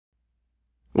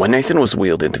When Nathan was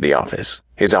wheeled into the office,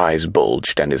 his eyes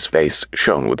bulged and his face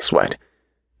shone with sweat.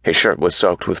 His shirt was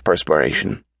soaked with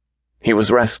perspiration. He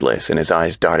was restless and his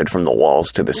eyes darted from the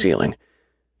walls to the ceiling.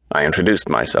 I introduced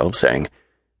myself, saying,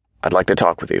 "I'd like to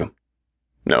talk with you."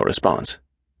 No response.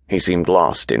 He seemed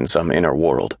lost in some inner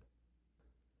world.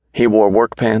 He wore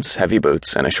work pants, heavy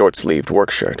boots, and a short-sleeved work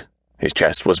shirt. His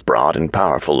chest was broad and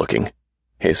powerful-looking.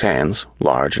 His hands,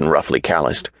 large and roughly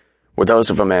calloused, were those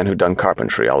of a man who'd done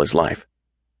carpentry all his life.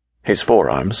 His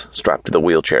forearms, strapped to the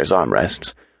wheelchair's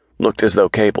armrests, looked as though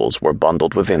cables were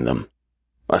bundled within them.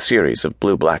 A series of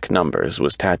blue-black numbers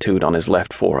was tattooed on his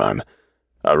left forearm,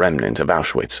 a remnant of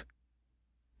Auschwitz.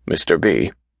 "Mr.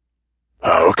 B."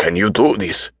 "How can you do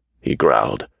this?" he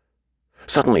growled.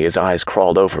 Suddenly his eyes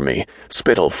crawled over me,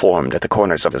 spittle formed at the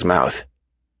corners of his mouth.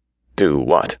 "Do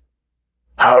what?"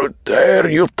 "How dare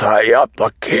you tie up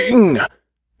a king?"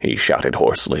 he shouted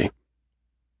hoarsely.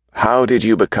 "How did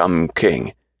you become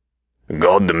king?"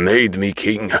 "God made me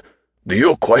king. Do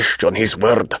you question his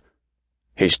word?"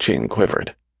 His chin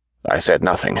quivered. I said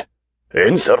nothing.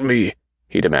 "Answer me,"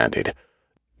 he demanded.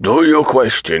 "Do you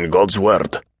question God's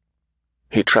word?"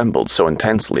 He trembled so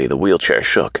intensely the wheelchair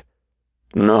shook.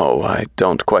 "No, I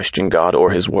don't question God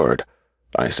or his word,"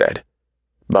 I said.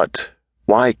 "But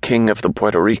why king of the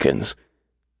Puerto Ricans?"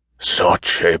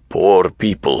 "Such a poor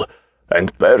people,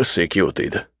 and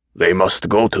persecuted. They must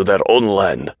go to their own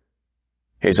land."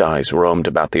 His eyes roamed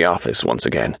about the office once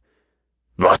again.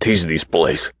 "What is this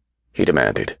place?" he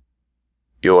demanded.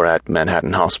 "You're at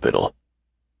Manhattan Hospital."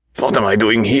 "What am I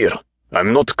doing here?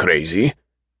 I'm not crazy."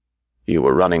 "You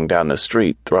were running down the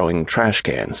street throwing trash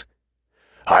cans."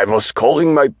 "I was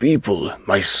calling my people,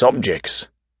 my subjects."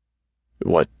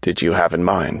 "What did you have in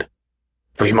mind?"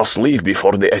 "We must leave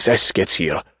before the SS gets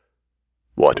here."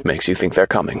 "What makes you think they're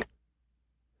coming?"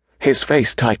 His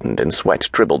face tightened and sweat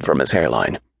dribbled from his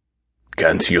hairline.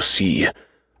 "Can't you see?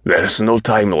 There's no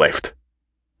time left."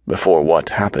 "Before what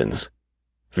happens?"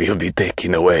 "We'll be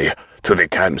taken away to the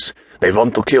camps. They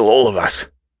want to kill all of us."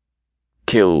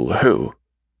 "Kill who?"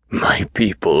 "My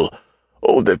people.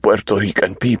 All the Puerto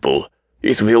Rican people.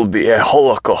 It will be a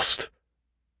Holocaust."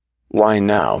 "Why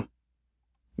now?"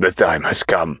 "The time has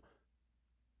come."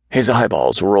 His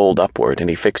eyeballs rolled upward and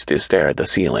he fixed his stare at the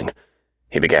ceiling.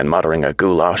 He began muttering a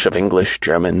goulash of English,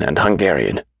 German, and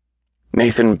Hungarian.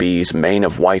 Nathan B.'s mane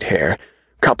of white hair,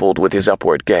 coupled with his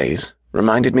upward gaze,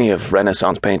 reminded me of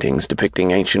Renaissance paintings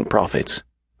depicting ancient prophets,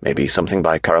 maybe something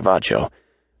by Caravaggio,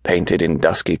 painted in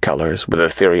dusky colors with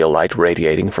ethereal light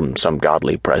radiating from some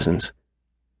godly presence.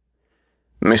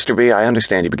 "Mr. B., I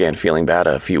understand you began feeling bad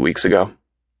a few weeks ago."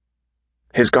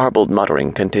 His garbled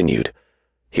muttering continued.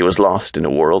 He was lost in a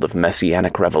world of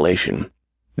messianic revelation.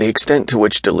 The extent to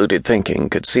which deluded thinking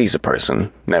could seize a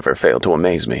person never failed to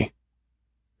amaze me.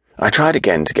 I tried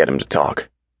again to get him to talk.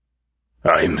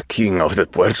 "I'm king of the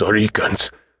Puerto Ricans,"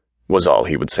 was all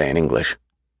he would say in English.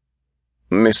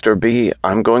 "Mr. B.,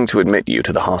 I'm going to admit you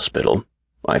to the hospital,"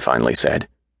 I finally said.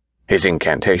 His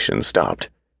incantation stopped.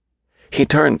 He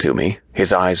turned to me,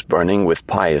 his eyes burning with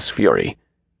pious fury.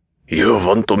 "You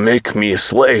want to make me a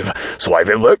slave, so I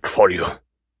will work for you."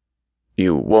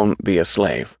 "You won't be a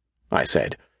slave," I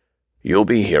said. "You'll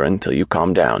be here until you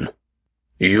calm down."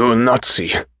 "You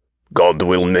Nazi. God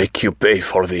will make you pay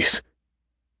for this."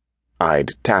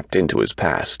 I'd tapped into his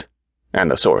past, and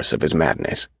the source of his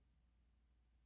madness.